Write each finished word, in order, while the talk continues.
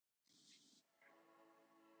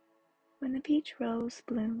when the peach rose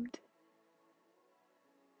bloomed.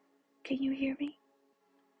 Can you hear me?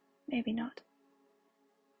 Maybe not,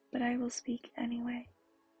 but I will speak anyway.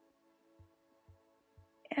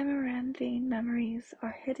 Amaranthine memories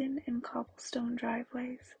are hidden in cobblestone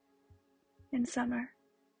driveways, in summer,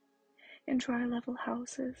 in tri-level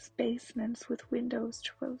houses, basements with windows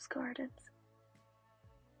to rose gardens.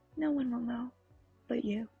 No one will know but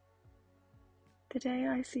you. The day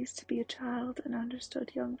I ceased to be a child and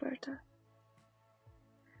understood young Berta.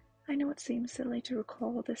 I know it seems silly to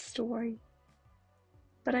recall this story,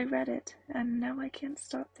 but I read it, and now I can't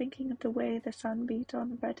stop thinking of the way the sun beat on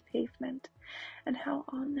the red pavement, and how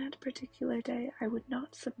on that particular day I would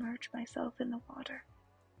not submerge myself in the water.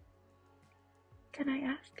 Can I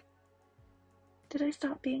ask? Did I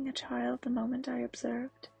stop being a child the moment I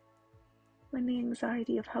observed? When the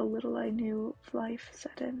anxiety of how little I knew of life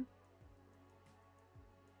set in?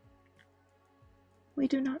 We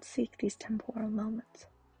do not seek these temporal moments,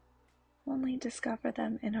 only discover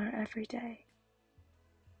them in our everyday,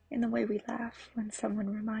 in the way we laugh when someone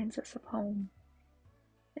reminds us of home,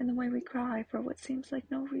 in the way we cry for what seems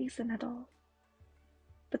like no reason at all.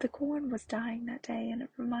 But the corn was dying that day, and it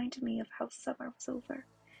reminded me of how summer was over,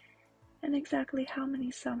 and exactly how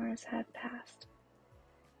many summers had passed.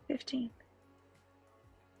 15.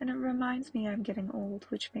 And it reminds me I'm getting old,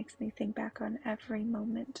 which makes me think back on every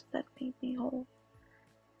moment that made me whole.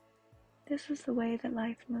 This is the way that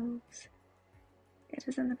life moves. It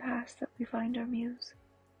is in the past that we find our muse.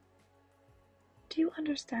 Do you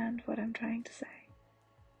understand what I'm trying to say?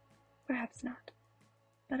 Perhaps not,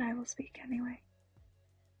 but I will speak anyway.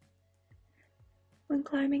 When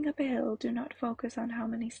climbing up a hill, do not focus on how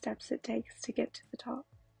many steps it takes to get to the top.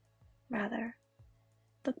 Rather,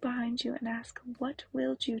 look behind you and ask what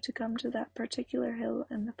willed you to come to that particular hill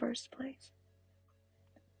in the first place.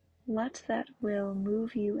 Let that will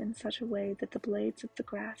move you in such a way that the blades of the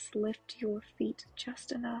grass lift your feet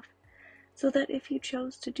just enough so that if you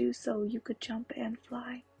chose to do so, you could jump and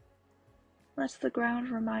fly. Let the ground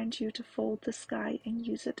remind you to fold the sky and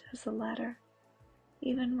use it as a ladder,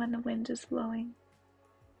 even when the wind is blowing.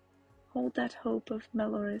 Hold that hope of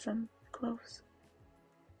mellorism close.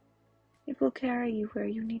 It will carry you where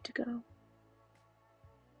you need to go.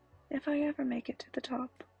 If I ever make it to the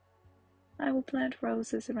top, I will plant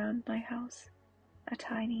roses around my house, a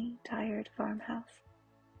tiny, tired farmhouse.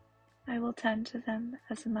 I will tend to them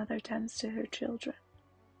as a mother tends to her children.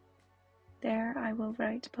 There I will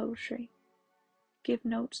write poetry, give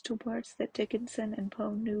notes to words that Dickinson and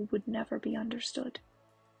Poe knew would never be understood.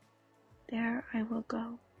 There I will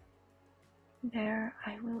go. There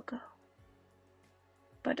I will go.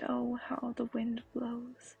 But oh, how the wind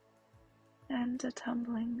blows, and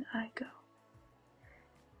a-tumbling I go.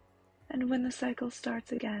 And when the cycle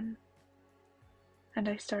starts again, and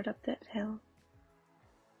I start up that hill,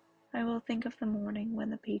 I will think of the morning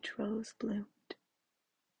when the peach rose bloomed.